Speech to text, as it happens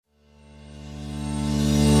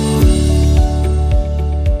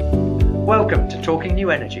Welcome to Talking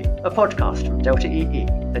New Energy, a podcast from Delta EE,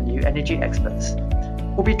 the new energy experts.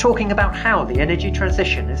 We'll be talking about how the energy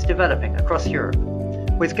transition is developing across Europe,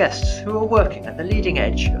 with guests who are working at the leading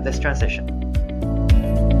edge of this transition.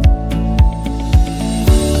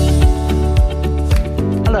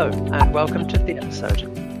 Hello, and welcome to the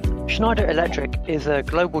episode. Schneider Electric is a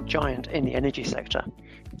global giant in the energy sector,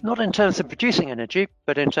 not in terms of producing energy,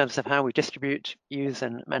 but in terms of how we distribute, use,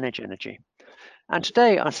 and manage energy. And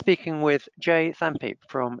today I'm speaking with Jay Thampi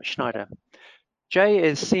from Schneider. Jay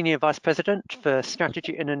is Senior Vice President for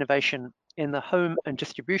Strategy and Innovation in the home and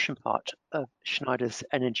distribution part of Schneider's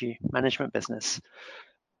energy management business.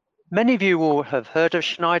 Many of you will have heard of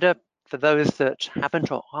Schneider. For those that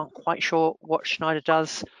haven't or aren't quite sure what Schneider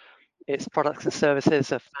does, its products and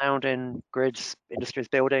services are found in grids, industries,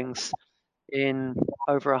 buildings in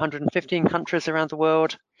over 115 countries around the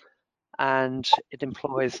world, and it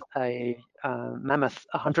employs a mammoth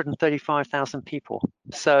 135,000 people.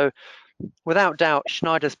 So without doubt,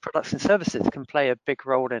 Schneider's products and services can play a big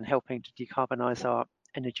role in helping to decarbonize our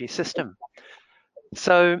energy system.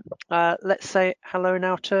 So let's say hello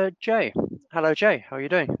now to Jay. Hello, Jay. How are you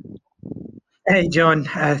doing? Hey, John.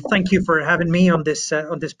 Thank you for having me on this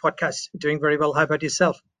podcast. Doing very well. How about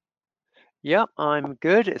yourself? Yeah, I'm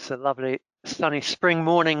good. It's a lovely sunny spring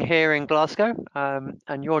morning here in Glasgow,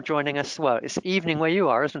 and you're joining us. Well, it's evening where you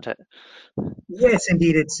are, isn't it? Yes,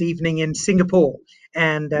 indeed. It's evening in Singapore,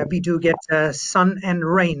 and we do get sun and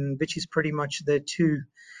rain, which is pretty much the two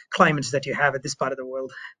climates that you have at this part of the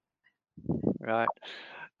world. Right.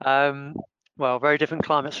 Well, very different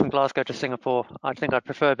climates from Glasgow to Singapore. I think I'd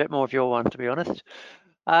prefer a bit more of your one, to be honest.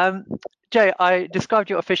 Jay, I described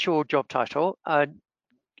your official job title.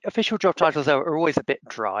 Official job titles are always a bit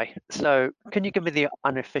dry. So can you give me the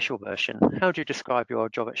unofficial version? How do you describe your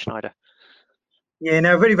job at Schneider? Yeah,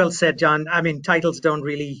 no, very well said, John. I mean, titles don't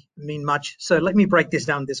really mean much. So let me break this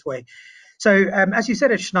down this way. So, as you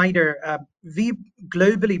said at Schneider, we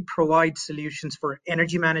globally provide solutions for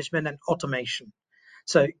energy management and automation.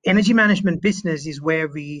 So, energy management business is where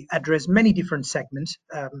we address many different segments.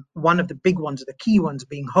 One of the big ones, the key ones,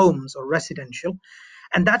 being homes or residential.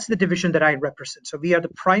 And that's the division that I represent. So, we are the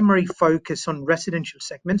primary focus on residential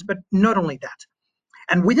segments, but not only that.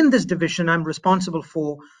 And within this division, I'm responsible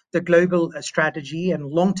for the global strategy and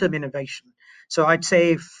long-term innovation. So I'd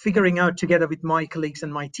say figuring out together with my colleagues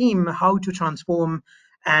and my team how to transform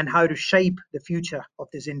and how to shape the future of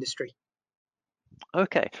this industry.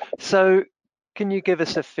 Okay, so can you give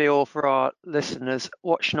us a feel for our listeners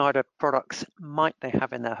what Schneider products might they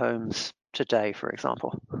have in their homes today, for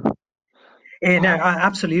example? And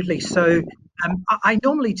absolutely. So I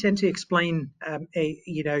normally tend to explain,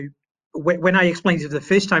 when I explain it the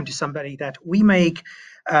first time to somebody that we make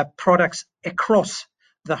products across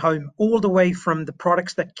the home, all the way from the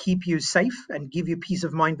products that keep you safe and give you peace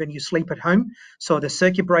of mind when you sleep at home. So the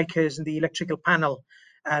circuit breakers and the electrical panel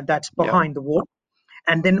that's behind the wall.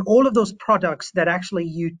 And then all of those products that actually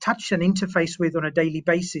you touch and interface with on a daily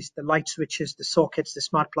basis, the light switches, the sockets, the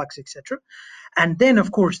smart plugs, etc. And then,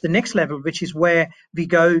 of course, the next level, which is where we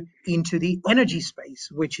go into the energy space,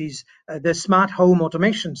 which is the smart home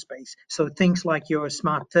automation space. So things like your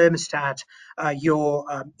smart thermostat,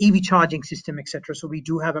 your EV charging system, etc. So we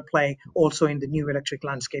do have a play also in the new electric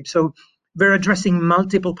landscape. So we're addressing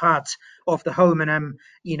multiple parts of the home, and I'm,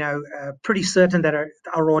 pretty certain that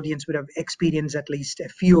our audience would have experienced at least a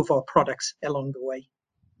few of our products along the way.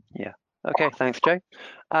 Yeah. Okay. Thanks, Jay.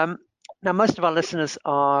 Now, most of our listeners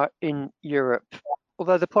are in Europe,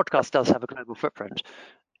 although the podcast does have a global footprint.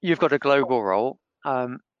 You've got a global role.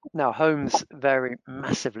 Now, homes vary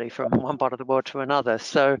massively from one part of the world to another.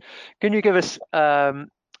 So, can you give us an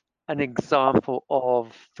example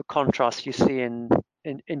of the contrast you see in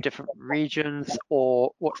different regions,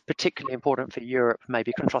 or what's particularly important for Europe,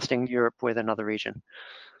 maybe contrasting Europe with another region?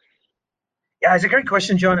 Yeah, it's a great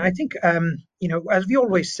question, John. I think, as we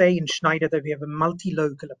always say in Schneider, that we have a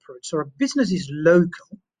multi-local approach. So our business is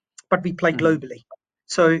local, but we play globally.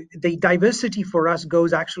 So the diversity for us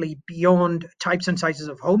goes actually beyond types and sizes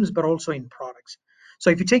of homes, but also in products. So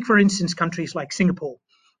if you take, for instance, countries like Singapore,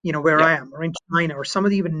 where I am, or in China, or some of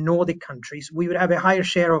the even Nordic countries, we would have a higher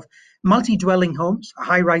share of multi-dwelling homes,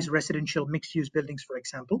 high-rise residential mixed-use buildings, for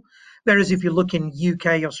example. Whereas if you look in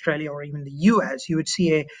UK, Australia, or even the US, you would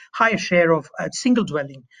see a higher share of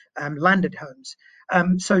single-dwelling landed homes.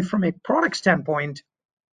 So from a product standpoint,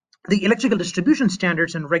 The electrical distribution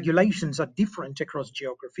standards and regulations are different across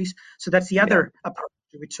geographies. So that's the Yeah. other approach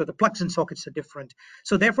to it. So the plugs and sockets are different.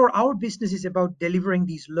 So therefore, our business is about delivering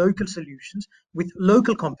these local solutions with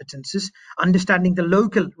local competences, understanding the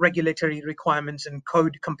local regulatory requirements and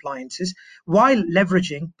code compliances, while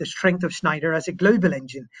leveraging the strength of Schneider as a global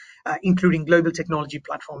engine, including global technology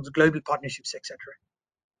platforms, global partnerships, etc.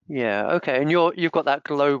 Yeah. Okay. And you've got that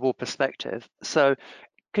global perspective. So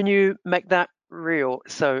can you make that real?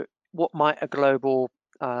 So what might a global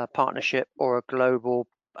partnership or a global,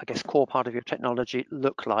 I guess, core part of your technology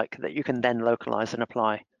look like that you can then localize and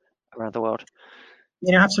apply around the world?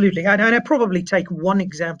 Yeah, absolutely. And I probably take one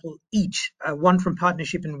example each, one from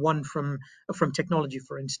partnership and one from technology,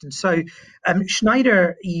 for instance. So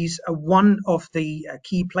Schneider is one of the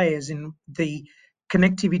key players in the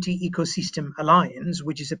Connectivity Ecosystem Alliance,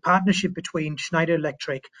 which is a partnership between Schneider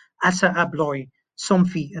Electric, ASSA ABLOY,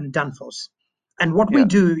 Somfy, and Danfoss. And what we Yeah.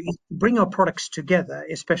 do is bring our products together,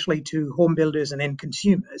 especially to home builders and end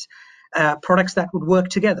consumers, products that would work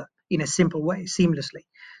together in a simple way, seamlessly. Okay.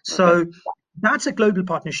 So that's a global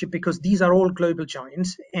partnership because these are all global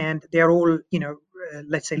giants and they're all,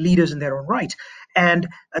 let's say leaders in their own right. And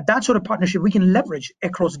that sort of partnership we can leverage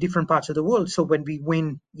across different parts of the world. So when we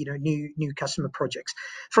win, new customer projects.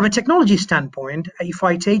 From a technology standpoint, if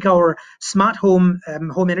I take our smart home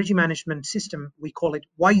energy management system, we call it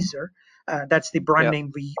Wiser. That's the brand Yeah.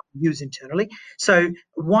 name we use internally. So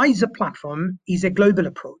Wiser platform is a global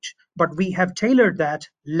approach, but we have tailored that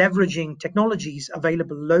leveraging technologies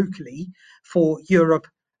available locally for Europe,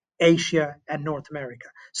 Asia, and North America.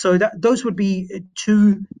 So those would be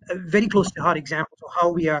two very close to heart examples of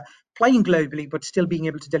how we are playing globally but still being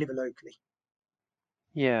able to deliver locally.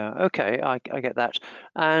 Yeah. Okay. I get that.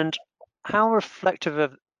 And how reflective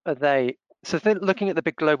of are they? So looking at the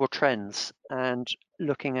big global trends and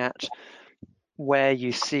looking at where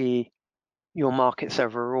you see your markets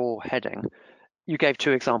overall heading. You gave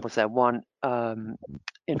two examples there. One,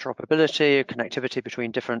 interoperability, connectivity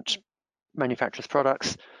between different manufacturers'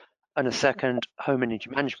 products, and a second, home energy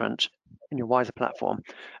management in your Wiser platform.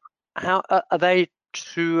 How are they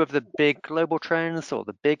two of the big global trends or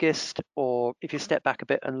the biggest? Or if you step back a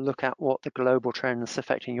bit and look at what the global trends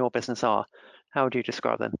affecting your business are, how would you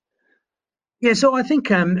describe them? Yeah, so I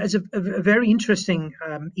think as a very interesting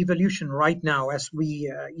evolution right now, as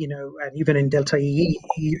we, and even in Delta EE,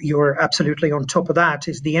 you're absolutely on top of that,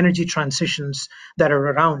 is the energy transitions that are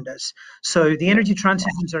around us. So the Yeah. energy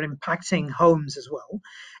transitions are impacting homes as well.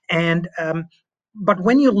 And but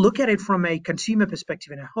when you look at it from a consumer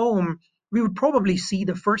perspective in a home, we would probably see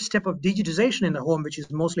the first step of digitization in the home, which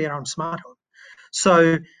is mostly around smart home.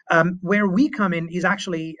 So where we come in is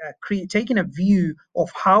actually taking a view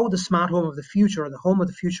of how the smart home of the future or the home of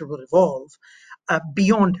the future will evolve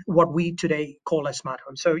beyond what we today call a smart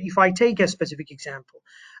home. So if I take a specific example,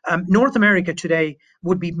 North America today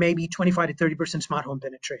would be maybe 25 to 30% smart home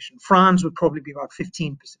penetration. France would probably be about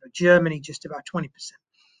 15%, or Germany just about 20%.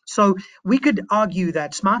 So we could argue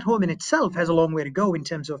that smart home in itself has a long way to go in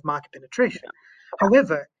terms of market penetration.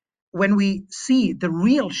 However, when we see the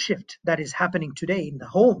real shift that is happening today in the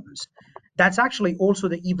homes, that's actually also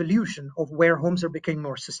the evolution of where homes are becoming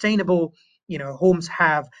more sustainable. Homes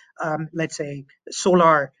have, let's say,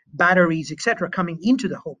 solar batteries, etc., coming into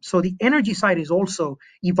the home. So the energy side is also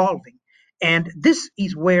evolving. And this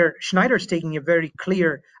is where Schneider is taking a very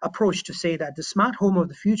clear approach to say that the smart home of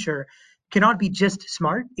the future cannot be just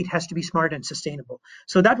smart; it has to be smart and sustainable.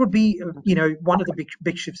 So that would be, one of the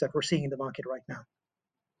big shifts that we're seeing in the market right now.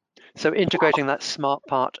 So integrating that smart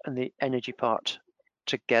part and the energy part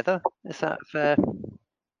together, is that fair summary?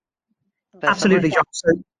 Absolutely, John.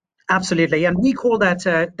 So, absolutely, and we call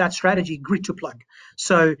that strategy grid to plug.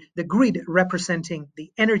 So the grid representing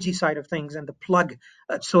the energy side of things, and the plug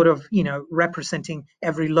sort of representing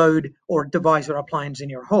every load or device or appliance in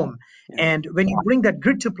your home. Yeah. And when you bring that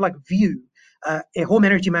grid to plug view, a home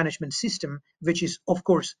energy management system, which is of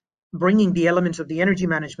course bringing the elements of the energy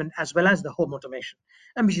management as well as the home automation,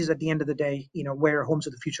 and which is at the end of the day, where homes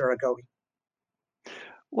of the future are going.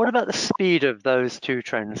 What about the speed of those two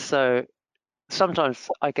trends? So sometimes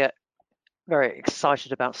I get very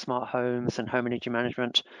excited about smart homes and home energy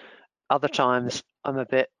management. Other times I'm a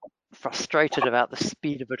bit frustrated about the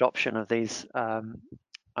speed of adoption of these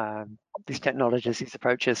technologies, these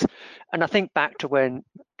approaches. And I think back to when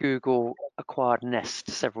Google acquired Nest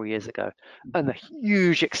several years ago and the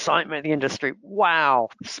huge excitement in the industry. Wow,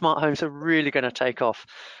 smart homes are really going to take off.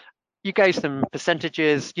 You gave some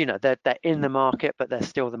percentages, they're in the market, but they're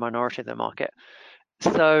still the minority of the market.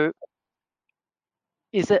 So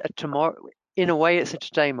is it a tomorrow? In a way, it's a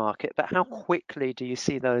today market, but how quickly do you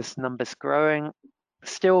see those numbers growing?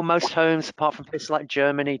 still most homes, apart from places like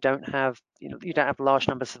Germany, don't have, you don't have large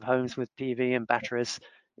numbers of homes with PV and batteries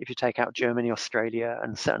if you take out Germany, Australia,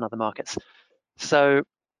 and certain other markets. So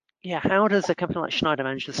yeah, how does a company like Schneider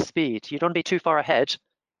manage the speed? You don't want to be too far ahead.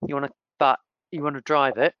 But you want to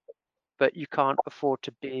drive it, but you can't afford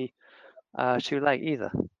to be too late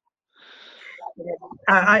either.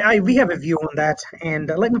 We have a view on that, and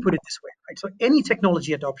let me put it this way, right? So any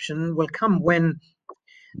technology adoption will come when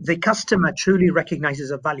the customer truly recognizes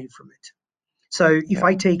a value from it. So if Yeah,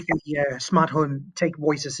 I take the smart home, take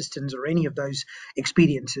voice assistants or any of those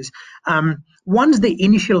experiences, once the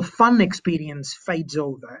initial fun experience fades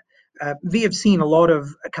over, we have seen a lot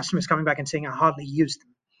of customers coming back and saying, I hardly use them.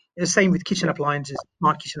 The same with kitchen yeah, appliances,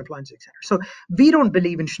 smart kitchen appliances, etc. So we don't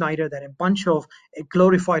believe in Schneider that a bunch of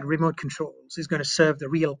glorified remote controls is going to serve the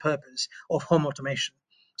real purpose of home automation.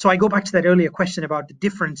 So I go back to that earlier question about the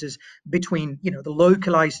differences between, the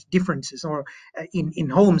localized differences or in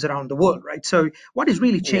homes around the world, right? So what is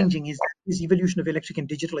really yeah, changing is that this evolution of electric and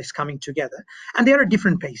digital is coming together, and they are at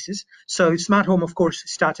different paces. So smart home, of course,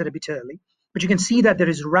 started a bit early, but you can see that there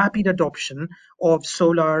is rapid adoption of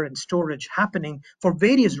solar and storage happening for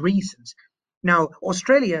various reasons. Now,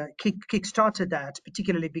 Australia kick-started that,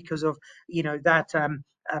 particularly because of that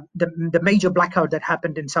the major blackout that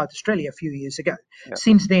happened in South Australia a few years ago. yeah,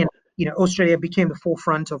 Since then, Australia became the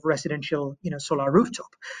forefront of residential, solar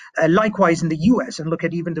rooftop. Likewise in the US, and look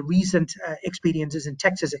at even the recent experiences in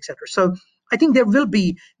Texas, etc. So I think there will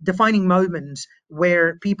be defining moments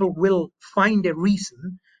where people will find a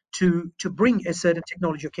reason to bring a certain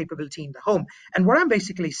technology or capability in the home. And what I'm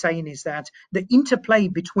basically saying is that the interplay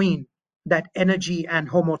between that energy and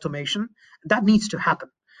home automation, that needs to happen.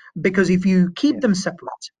 Because if you keep yeah, them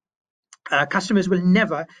separate, customers will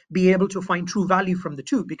never be able to find true value from the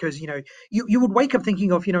two, because you would wake up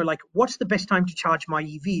thinking of like, what's the best time to charge my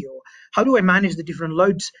EV, or how do I manage the different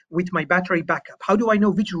loads with my battery backup, how do I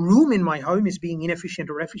know which room in my home is being inefficient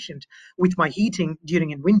or efficient with my heating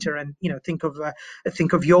during in winter. And think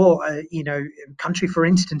of your country, for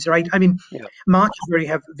instance, right? I mean, yeah, March is where you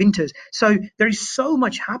have winters, so there is so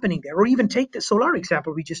much happening there. Or even take the solar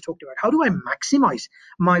example we just talked about. How do I maximize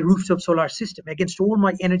my rooftop solar system against all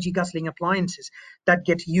my energy guzzling appliances that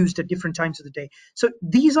get used at different times of the day? So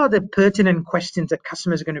these are the pertinent questions that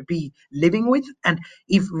customers are going to be living with. And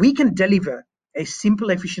if we can deliver a simple,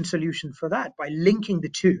 efficient solution for that by linking the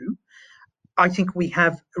two, I think we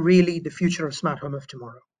have really the future of smart home of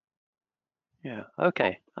tomorrow. yeah.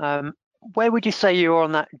 Okay. Where would you say you are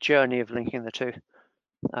on that journey of linking the two?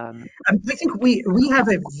 Um, I think we have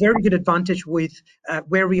a very good advantage with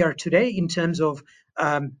where we are today in terms of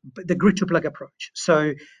the grid to plug approach.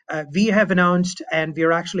 So we have announced, and we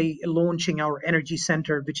are actually launching our energy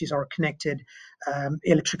center, which is our connected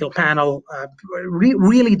electrical panel,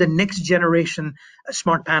 really the next generation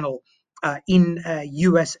smart panel in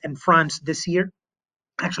US and France this year.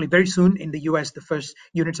 Actually, very soon in the US, the first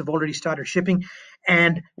units have already started shipping.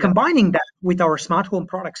 And yeah, combining that with our smart home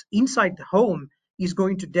products inside the home is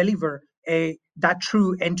going to deliver that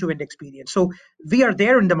true end-to-end experience. So we are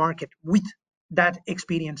there in the market with that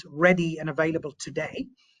experience ready and available today.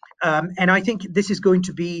 And I think this is going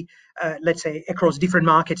to be, let's say, across different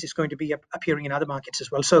markets, is going to be appearing in other markets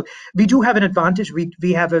as well. So we do have an advantage.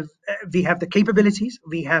 We have the capabilities,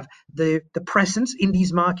 we have the presence in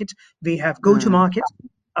these markets, we have mm, go-to-market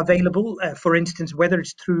available. For instance, whether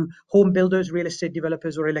it's through home builders, real estate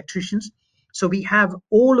developers, or electricians. So we have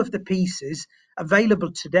all of the pieces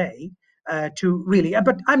available today to really.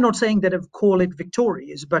 But I'm not saying that I've call it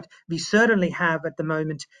victorious, but we certainly have at the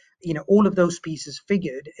moment all of those pieces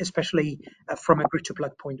figured, especially from a grid to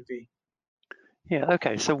plug point of view. yeah.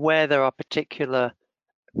 Okay. So where there are particular,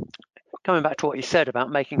 coming back to what you said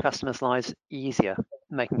about making customers' lives easier,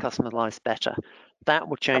 making customers' lives better, that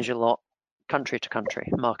will change a lot country to country,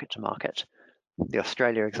 market to market. The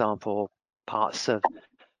Australia example, parts of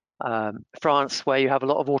France, where you have a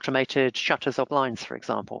lot of automated shutters of blinds, for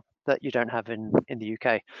example, that you don't have in the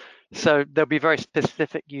UK. So there'll be very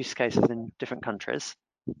specific use cases in different countries.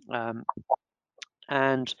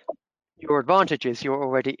 And your advantage is you're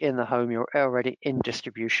already in the home, you're already in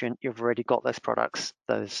distribution, you've already got those products,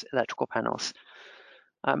 those electrical panels.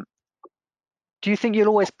 Um, do you think you'll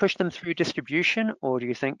always push them through distribution, or do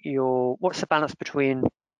you think what's the balance between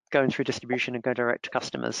going through distribution and going direct to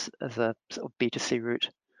customers as a sort of B2C route?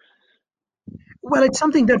 Well, it's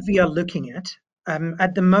something that we are looking at.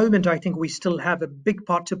 At the moment, I think we still have a big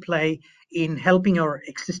part to play in helping our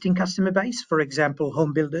existing customer base, for example,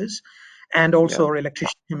 home builders, and Yeah, also our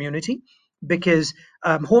electrician community. because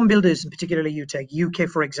home builders, particularly you take UK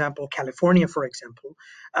for example, California for example,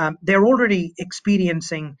 they're already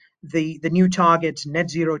experiencing the new targets, net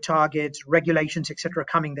zero targets, regulations, etc.,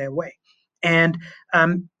 coming their way. And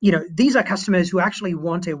these are customers who actually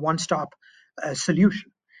want a one-stop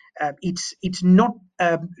solution. It's not,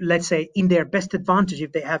 let's say, in their best advantage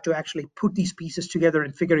if they have to actually put these pieces together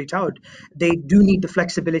and figure it out. They do need the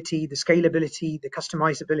flexibility, the scalability, the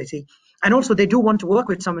customizability, and also they do want to work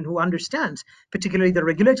with someone who understands, particularly the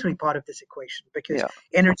regulatory part of this equation, because Yeah.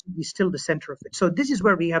 energy is still the center of it. So this is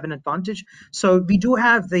where we have an advantage. So we do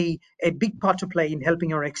have a big part to play in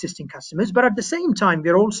helping our existing customers, but at the same time,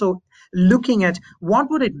 we're also looking at what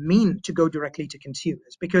would it mean to go directly to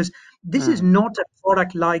consumers, because this is not a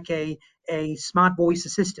product like a smart voice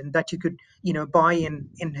assistant that you could buy and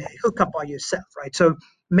hook up by yourself, right? So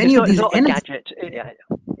many of It's these not a energy. gadget. Yeah,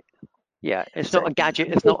 yeah. It's So not a gadget.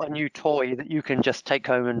 It's not a new toy that you can just take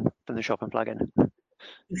home and from the shop and plug in.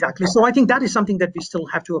 exactly. So I think that is something that we still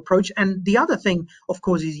have to approach. And the other thing, of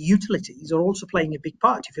course, is utilities are also playing a big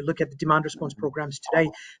part. If you look at the demand response programs today,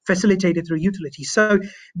 facilitated through utilities. So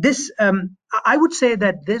this, I would say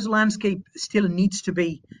that this landscape still needs to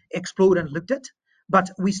be explored and looked at, but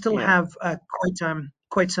we still Yeah. have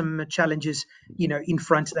quite some challenges, in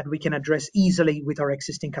front that we can address easily with our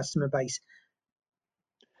existing customer base.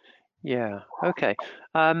 Yeah. Okay.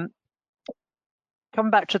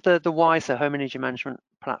 Coming back to the Wiser home energy management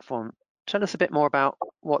platform, tell us a bit more about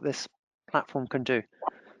what this platform can do.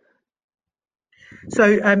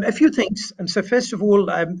 So a few things. So first of all,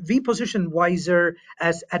 we position Wiser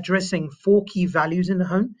as addressing four key values in the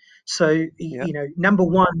home. So Yeah. number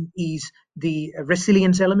one is the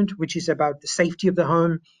resilience element, which is about the safety of the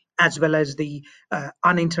home as well as the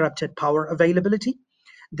uninterrupted power availability.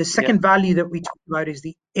 The Yeah. second value that we talk about is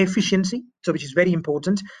the efficiency, so which is very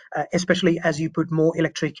important, especially as you put more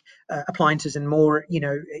electric appliances and more,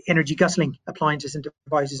 energy guzzling appliances and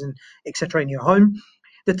devices and etc. in your home.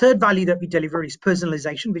 The third value that we deliver is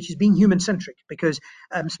personalization, which is being human centric, because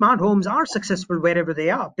smart homes are successful wherever they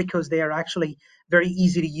are because they are actually very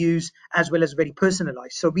easy to use as well as very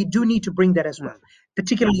personalized. So we do need to bring that as well,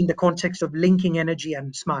 particularly in the context of linking energy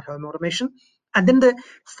and smart home automation. And then the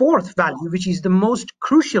fourth value, which is the most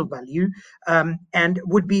crucial value, and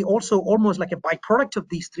would be also almost like a byproduct of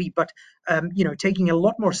these three, but taking a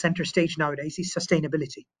lot more center stage nowadays, is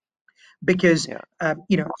sustainability, because Yeah.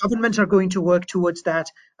 governments are going to work towards that.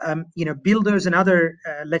 Builders and other,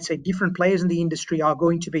 let's say, different players in the industry are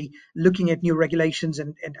going to be looking at new regulations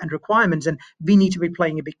and requirements, and we need to be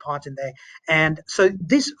playing a big part in there. And so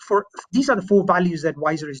these are the four values that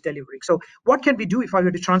Wiser is delivering. So what can we do if I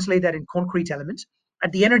were to translate that in concrete elements?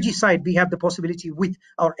 At the energy side, we have the possibility with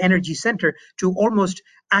our energy center to almost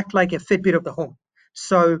act like a Fitbit of the home.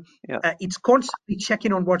 So Yeah. it's constantly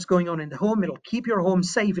checking on what's going on in the home. It'll keep your home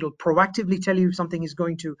safe. It'll proactively tell you if something is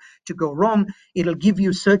going to go wrong. It'll give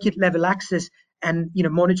you circuit level access and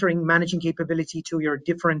monitoring, managing capability to your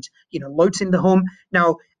different loads in the home.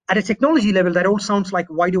 Now, at a technology level, that all sounds like,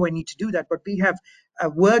 why do I need to do that? But we have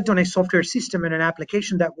worked on a software system and an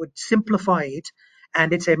application that would simplify it,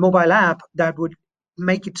 and it's a mobile app that would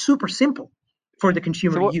make it super simple for the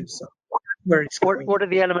consumer So to use. So where it's going. what are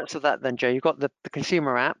the elements of that then, Joe? You've got the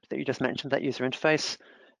consumer app that you just mentioned, that user interface.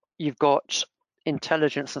 You've got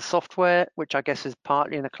intelligence and software, which I guess is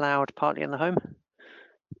partly in the cloud, partly in the home.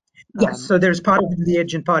 Yes, so there's part of the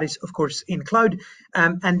edge and part is, of course, in cloud.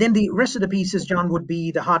 And then the rest of the pieces, John, would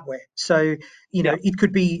be the hardware. So, Yeah. it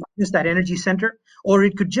could be just that energy center, or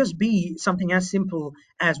it could just be something as simple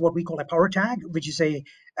as what we call a power tag, which is a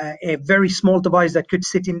very small device that could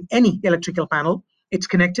sit in any electrical panel. It's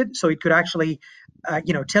connected, so it could actually,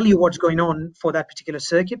 tell you what's going on for that particular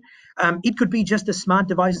circuit. It could be just the smart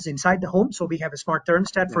devices inside the home. So we have a smart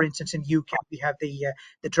thermostat, Yeah. for instance, in UK, we have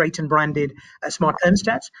the Drayton branded smart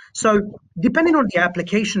thermostats. So depending on the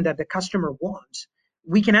application that the customer wants,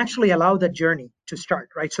 we can actually allow that journey to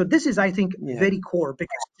start, right? So this is, I think, Yeah. very core,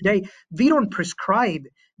 because today we don't prescribe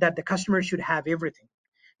that the customer should have everything.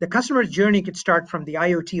 The customer's journey could start from the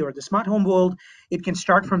IoT or the smart home world. It can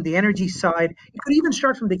start from the energy side. It could even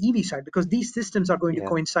start from the EV side, because these systems are going to Yeah.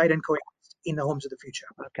 coincide and coexist in the homes of the future.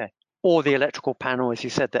 Okay. Or the electrical panel, as you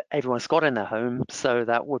said, that everyone's got in their home. So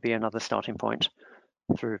that would be another starting point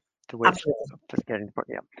through which Absolutely. for getting the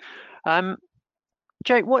yeah.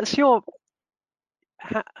 Jake, what's your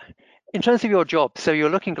in terms of your job? So you're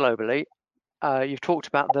looking globally. You've talked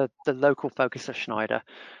about the local focus of Schneider.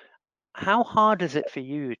 How hard is it for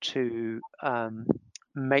you to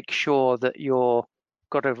make sure that you're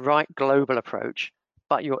got a right global approach,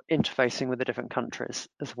 but you're interfacing with the different countries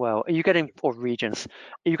as well. Are you getting, or regions,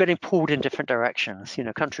 are you getting pulled in different directions?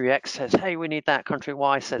 Country X says, hey, we need that. Country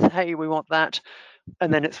Y says, hey, we want that.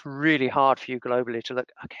 And then it's really hard for you globally to look,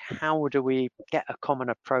 okay, how do we get a common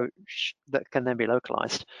approach that can then be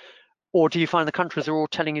localized? Or do you find the countries are all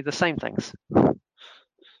telling you the same things?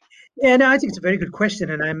 Yeah, no, I think it's a very good question,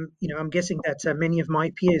 and I'm guessing that many of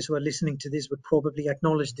my peers who are listening to this would probably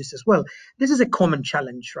acknowledge this as well. This is a common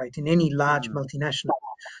challenge, right, in any large multinational.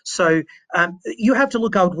 So you have to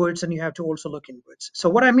look outwards, and you have to also look inwards. So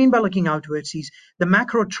what I mean by looking outwards is the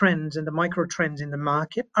macro trends and the micro trends in the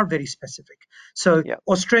market are very specific. So Yeah.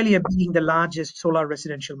 Australia, being the largest solar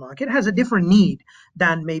residential market, has a different need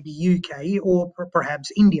than maybe UK or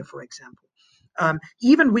perhaps India, for example.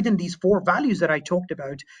 Even within these four values that I talked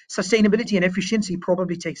about, sustainability and efficiency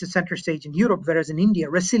probably takes a center stage in Europe, whereas in India,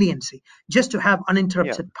 resiliency, just to have Yeah.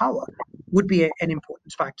 uninterrupted power, would be an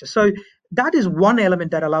important factor. So that is one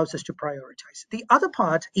element that allows us to prioritize. The other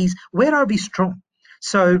part is, where are we strong?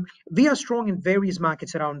 So we are strong in various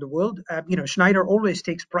markets around the world. Schneider always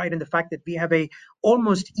takes pride in the fact that we have a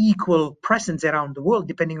almost equal presence around the world,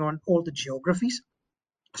 depending on all the geographies.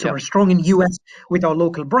 So Yeah. we're strong in US with our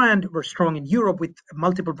local brand. We're strong in Europe with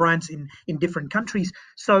multiple brands in different countries.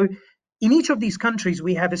 So in each of these countries,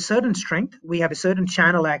 we have a certain strength, we have a certain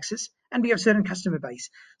channel access, and we have certain customer base.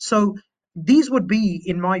 So these would be,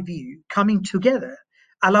 in my view, coming together,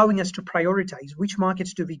 allowing us to prioritize which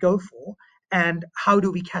markets do we go for and how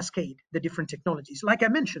do we cascade the different technologies. Like I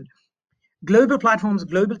mentioned, global platforms,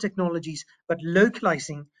 global technologies, but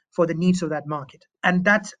localizing for the needs of that market. And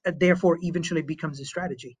that therefore eventually becomes a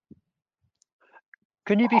strategy.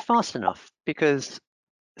 Can you be fast enough? Because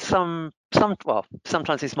sometimes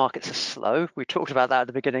these markets are slow. We talked about that at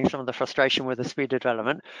the beginning, some of the frustration with the speed of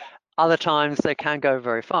development. Other times they can go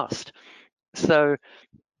very fast. So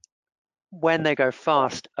when they go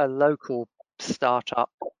fast, a local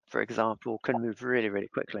startup, for example, can move really, really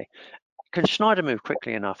quickly. Can Schneider move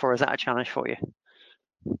quickly enough, or is that a challenge for you?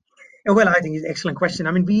 Well, I think it's an excellent question.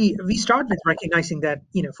 I mean, we start with recognizing that,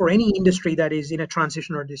 for any industry that is in a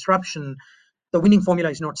transition or disruption, the winning formula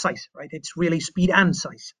is not size, right? It's really speed and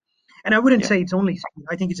size. And I wouldn't Yeah, say it's only speed.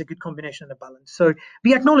 I think it's a good combination and a balance. So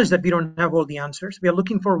we acknowledge that we don't have all the answers. We are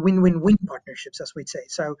looking for win-win-win partnerships, as we'd say.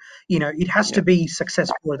 So, it has yeah, to be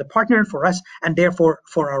successful for the partner, for us, and therefore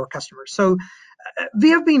for our customers. So we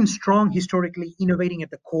have been strong historically innovating at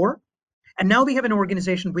the core. And now we have an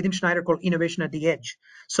organization within Schneider called Innovation at the Edge.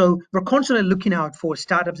 So we're constantly looking out for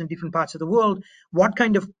startups in different parts of the world. What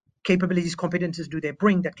kind of capabilities, competences do they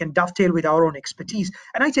bring that can dovetail with our own expertise?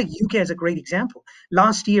 And I take UK as a great example.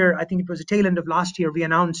 Last year, I think it was the tail end of last year, we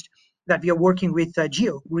announced that we are working with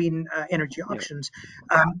Geo Green Energy yeah, Options.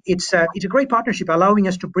 It's a great partnership, allowing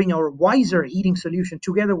us to bring our wiser heating solution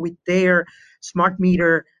together with their smart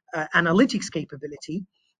meter analytics capability.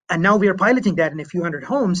 And now we are piloting that in a few hundred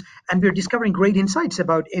homes, and we're discovering great insights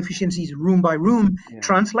about efficiencies room by room, yeah,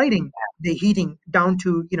 translating the heating down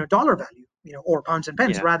to dollar value, or pounds and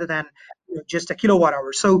pence, yeah. rather than just a kilowatt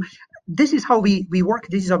hour. So this is how we work.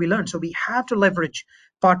 This is how we learn. So we have to leverage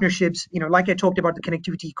partnerships. Like I talked about the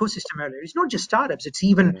connectivity ecosystem earlier. It's not just startups. It's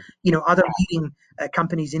even Yeah. other leading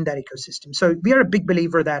companies in that ecosystem. So we are a big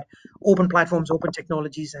believer that open platforms, open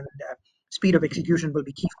technologies, and speed of execution will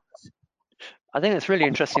be key for us. I think it's really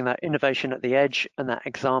interesting, that innovation at the edge and that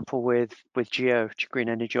example with Geo Green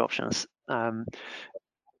Energy Options.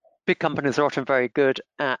 Big companies are often very good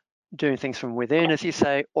at doing things from within, as you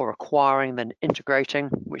say, or acquiring, then integrating,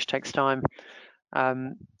 which takes time.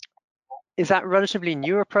 Um, is that a relatively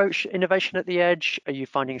new approach, innovation at the edge? Are you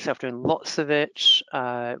finding yourself doing lots of it?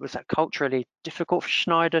 Was that culturally difficult for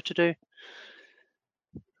Schneider to do?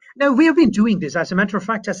 No, we have been doing this. As a matter of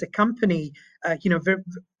fact, as a company,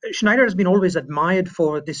 Schneider has been always admired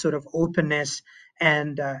for this sort of openness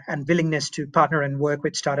and willingness to partner and work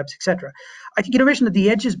with startups, etc. I think innovation at the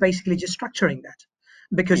edge is basically just structuring that,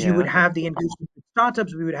 because you Yeah, would okay. have the engagement with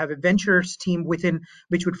startups. We would have a ventures team within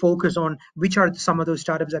which would focus on which are some of those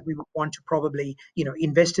startups that we would want to probably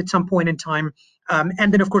invest at some point in time,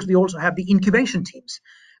 and then of course we also have the incubation teams,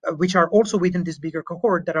 which are also within this bigger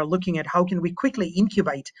cohort, that are looking at how can we quickly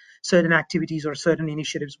incubate certain activities or certain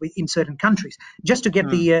initiatives in certain countries, just to get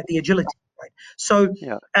Hmm. the agility right. So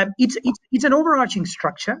Yeah. it's an overarching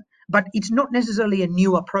structure, but it's not necessarily a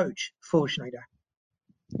new approach for Schneider.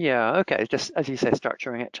 Yeah, okay. Just as you say,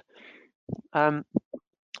 structuring it. Um,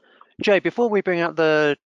 Jay, before we bring out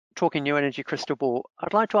the Talking New Energy crystal ball,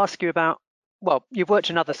 I'd like to ask you about, well, you've worked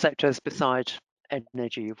in other sectors besides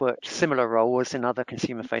energy. You've worked similar roles in other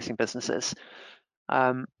consumer-facing businesses.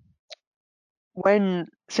 Um,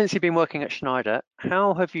 Since you've been working at Schneider,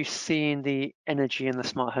 how have you seen the energy in the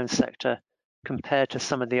smart home sector compared to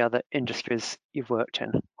some of the other industries you've worked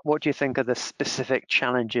in? What do you think are the specific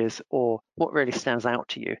challenges, or what really stands out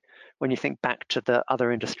to you when you think back to the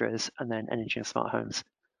other industries and then energy and smart homes?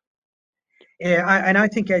 Yeah, and I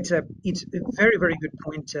think it's a very very good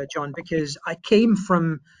point, John, because I came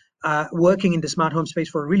from working in the smart home space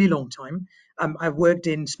for a really long time. I've worked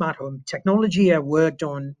in smart home technology. I worked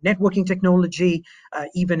on networking technology,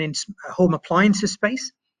 even in home appliances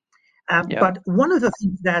space. Yeah, But one of the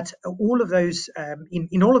things that all of those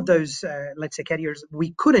in all of those let's say careers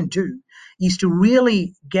we couldn't do is to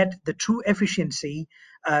really get the true efficiency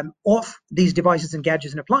of these devices and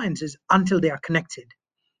gadgets and appliances until they are connected.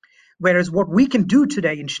 Whereas what we can do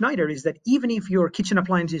today in Schneider is that even if your kitchen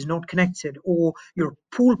appliance is not connected or your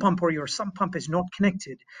pool pump or your sump pump is not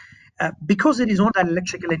connected, because it is on that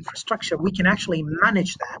electrical infrastructure, we can actually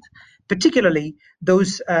manage that, particularly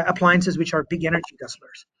those appliances which are big energy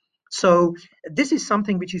guzzlers. So this is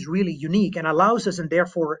something which is really unique and allows us, and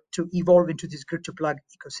therefore, to evolve into this grid to plug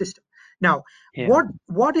ecosystem. Now, yeah,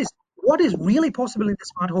 what is really possible in the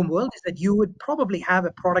smart home world is that you would probably have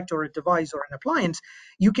a product or a device or an appliance.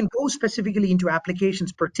 You can go specifically into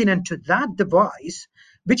applications pertinent to that device,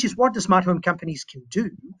 which is what the smart home companies can do.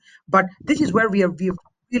 But this is where we've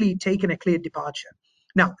really taken a clear departure.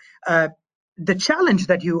 Now, the challenge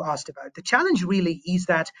that you asked about, the challenge really is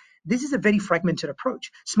that this is a very fragmented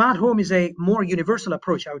approach. Smart home is a more universal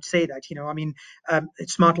approach. I would say that, I mean,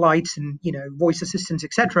 smart lights and, voice assistants,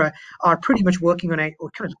 etc., are pretty much working on a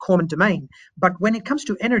kind of common domain. But when it comes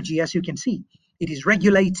to energy, as you can see, it is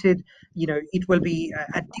regulated. It will be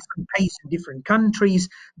at different pace in different countries.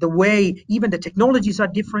 The way even the technologies are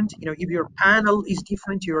different. If your panel is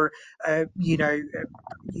different, your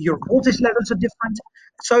voltage levels are different.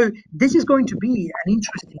 So this is going to be an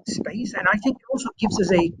interesting space, and I think it also gives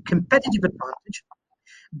us a competitive advantage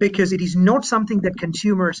because it is not something that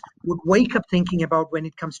consumers would wake up thinking about when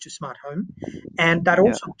it comes to smart home, and that yeah.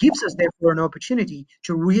 also gives us therefore an opportunity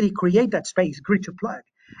to really create that space, grid to plug,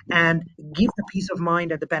 and give the peace of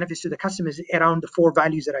mind and the benefits to the customers around the four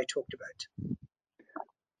values that I talked about.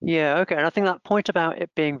 Yeah, okay. And I think that point about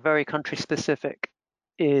it being very country specific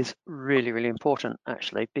is really, really important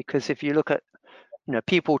actually, because if you look at,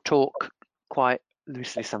 people talk quite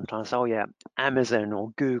loosely sometimes, oh yeah, Amazon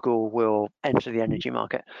or Google will enter the energy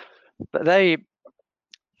market. But they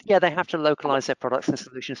have to localize their products and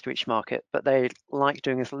solutions to each market, but they like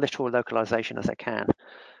doing as little localization as they can.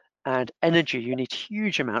 And energy, you need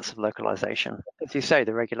huge amounts of localization. As you say,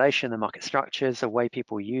 the regulation, the market structures, the way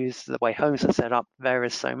people use, the way homes are set up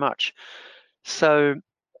varies so much. So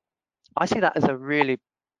I see that as a really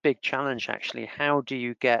big challenge, actually. How do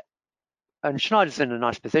you get, and Schneider's in a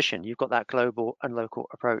nice position, you've got that global and local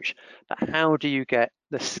approach, but how do you get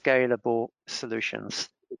the scalable solutions,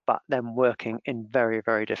 but then working in very,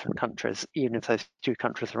 very different countries, even if those two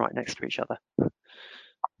countries are right next to each other?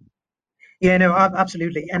 Yeah, no,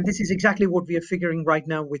 absolutely. And this is exactly what we are figuring right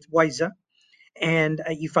now with WISA. And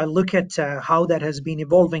if I look at how that has been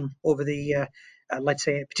evolving over let's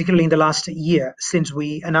say, particularly in the last year since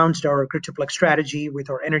we announced our Grid to Plug strategy with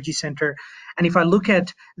our energy center, and if I look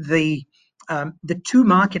at the two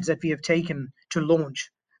markets that we have taken to launch,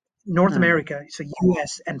 North Mm, America, so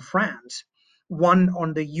US and France, one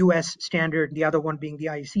on the US standard, the other one being the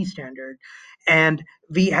IEC standard. And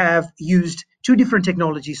we have used two different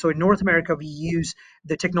technologies. So in North America, we use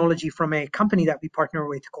the technology from a company that we partner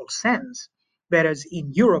with called Sense, whereas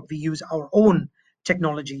in Europe, we use our own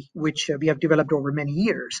technology, which we have developed over many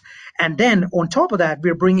years. And then on top of that,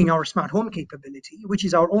 we're bringing our smart home capability, which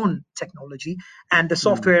is our own technology, and the mm.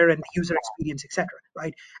 software and the user experience, etc.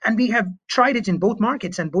 Right? And we have tried it in both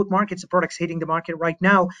markets, and both markets, the product's hitting the market right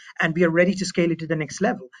now, and we are ready to scale it to the next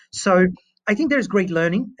level. So I think there's great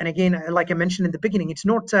learning. And again, like I mentioned in the beginning, it's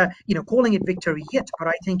not calling it victory yet, but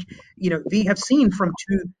I think we have seen from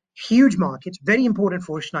two huge markets, very important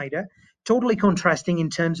for Schneider, totally contrasting in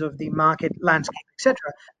terms of the market landscape, etc.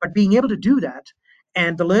 But being able to do that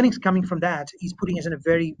and the learnings coming from that is putting us in a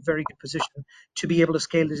very, very good position to be able to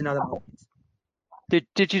scale this in other markets.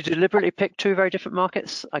 Did you deliberately pick two very different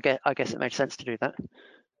markets? I guess it made sense to do that.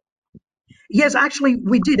 Yes, actually,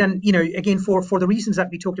 we did, and again, for the reasons that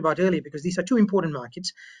we talked about earlier, because these are two important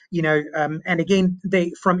markets, and again,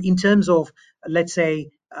 they from in terms of let's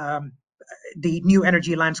say the new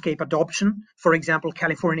energy landscape adoption. For example,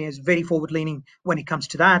 California is very forward-leaning when it comes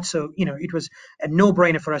to that, so it was a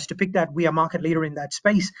no-brainer for us to pick that. We are market leader in that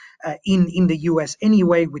space in the US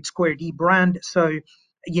anyway with Square D brand, so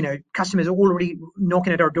customers are already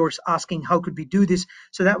knocking at our doors asking how could we do this.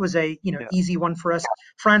 So that was a easy one for us.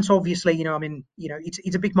 France, obviously,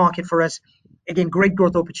 it's a big market for us. Again, great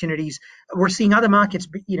growth opportunities. We're seeing other markets,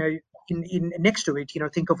 in next to it.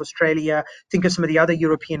 Think of Australia, think of some of the other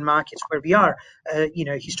European markets where we are,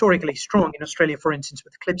 historically strong. In Australia, for instance,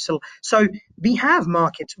 with Clipsal. So we have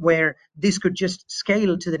markets where this could just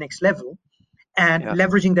scale to the next level, and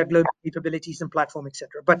leveraging their global capabilities and platform,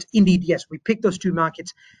 etc. But indeed, yes, we picked those two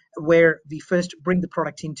markets where we first bring the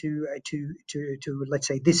product into to let's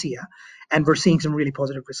say this year, and we're seeing some really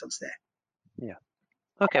positive results there. Yeah.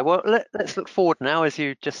 Okay. Well, let's look forward now, as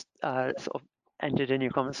you just sort of ended in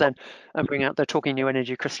your comments then, and bring out the Talking New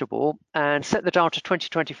Energy crystal ball and set the dial to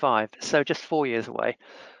 2025. So just 4 years away.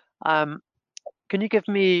 Can you give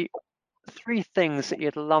me 3 things that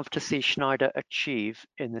you'd love to see Schneider achieve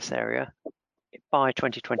in this area by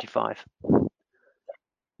 2025?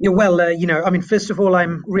 Yeah, well, first of all,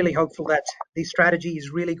 I'm really hopeful that the strategy is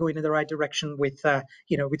really going in the right direction with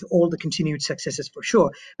all the continued successes for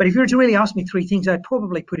sure. But if you were to really ask me 3 things, I'd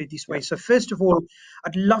probably put it this way. So first of all,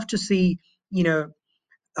 I'd love to see,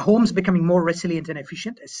 homes becoming more resilient and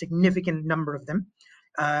efficient, a significant number of them.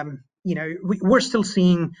 We're still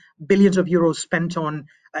seeing billions of euros spent on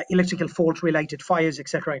electrical fault-related fires,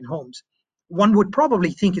 etc., in homes. One would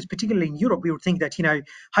probably think, is particularly in Europe, we would think that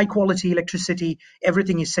high quality electricity,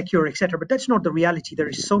 everything is secure, etc. But that's not the reality. There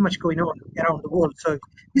is so much going on around the world. So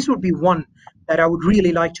this would be one that I would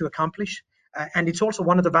really like to accomplish, and it's also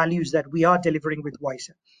one of the values that we are delivering with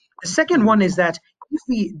Wyzer. The second one is that if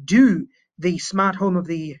we do the smart home of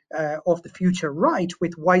the future right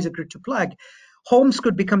with Wyzer Grid to Plug, homes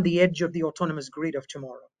could become the edge of the autonomous grid of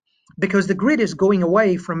tomorrow. Because the grid is going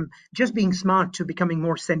away from just being smart to becoming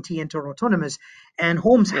more sentient or autonomous, and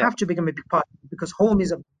homes have to become a big part, because home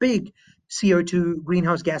is a big CO2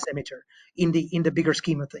 greenhouse gas emitter in the bigger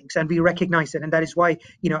scheme of things, and we recognize that, and that is why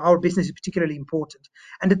our business is particularly important.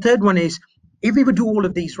 And the third one is, if we would do all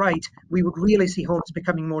of these right, we would really see homes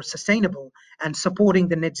becoming more sustainable and supporting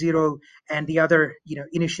the net zero and the other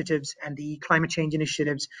initiatives and the climate change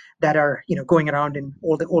initiatives that are going around in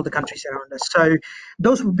all the countries around us. So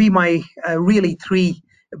those would be my really 3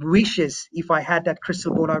 wishes. If I had that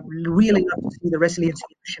crystal ball, I'd really love to see the resiliency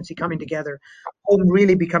and efficiency coming together, home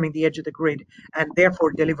really becoming the edge of the grid, and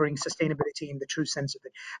therefore delivering sustainability in the true sense of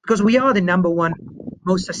it. Because we are the number 1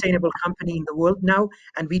 most sustainable company in the world now,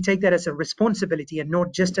 and we take that as a responsibility and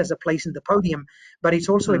not just as a place in the podium, but it's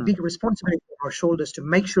also a big responsibility on our shoulders to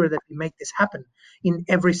make sure that we make this happen in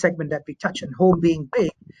every segment that we touch. And home being big,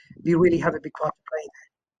 we really have a big part to play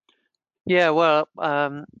there. Yeah, well,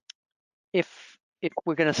 if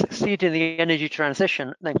we're going to succeed in the energy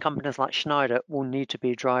transition, then companies like Schneider will need to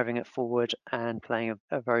be driving it forward and playing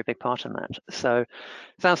a very big part in that. So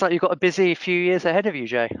sounds like you've got a busy few years ahead of you,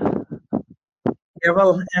 Jay. Yeah,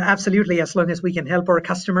 well, absolutely. As long as we can help our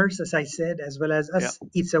customers, as I said, as well as us,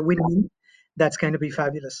 it's a win-win. That's going to be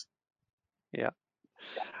fabulous. Yeah.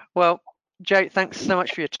 Well, Jay, thanks so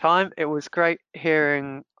much for your time. It was great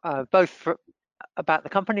hearing both about the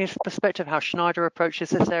company's perspective, how Schneider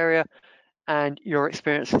approaches this area, and your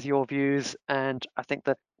experiences, your views, and I think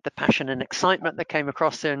that the passion and excitement that came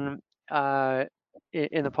across in the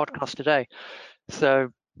podcast today. So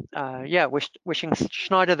wishing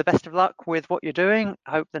Schneider the best of luck with what you're doing.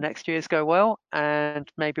 Hope the next years go well,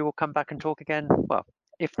 and maybe we'll come back and talk again. Well,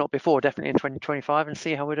 if not before, definitely in 2025, and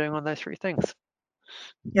see how we're doing on those 3 things.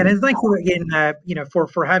 Yeah, and thank you again,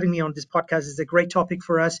 for having me on this podcast. It's a great topic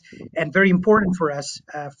for us and very important for us,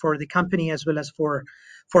 for the company as well as for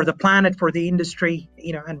the planet, for the industry.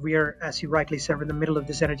 And we are, as you rightly said, in the middle of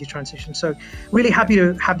this energy transition. So, really happy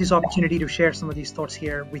to have this opportunity to share some of these thoughts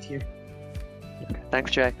here with you. Okay,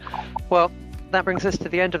 thanks, Jay. Well, that brings us to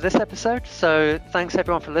the end of this episode. So, thanks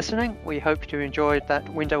everyone for listening. We hope you enjoyed that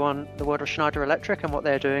window on the world of Schneider Electric and what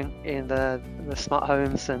they're doing in the smart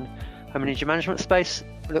homes and home energy management space.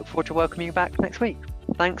 We look forward to welcoming you back next week.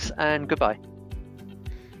 Thanks and goodbye.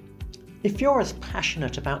 If you're as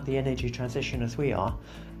passionate about the energy transition as we are,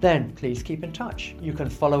 then please keep in touch. You can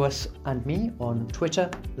follow us and me on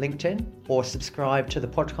Twitter, LinkedIn, or subscribe to the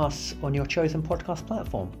podcasts on your chosen podcast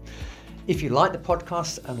platform. If you like the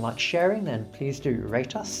podcast and like sharing, then please do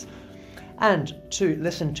rate us. And to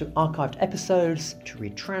listen to archived episodes, to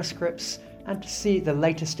read transcripts, and to see the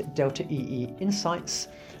latest Delta EE insights,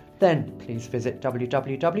 then please visit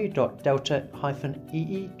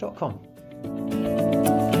www.delta-ee.com.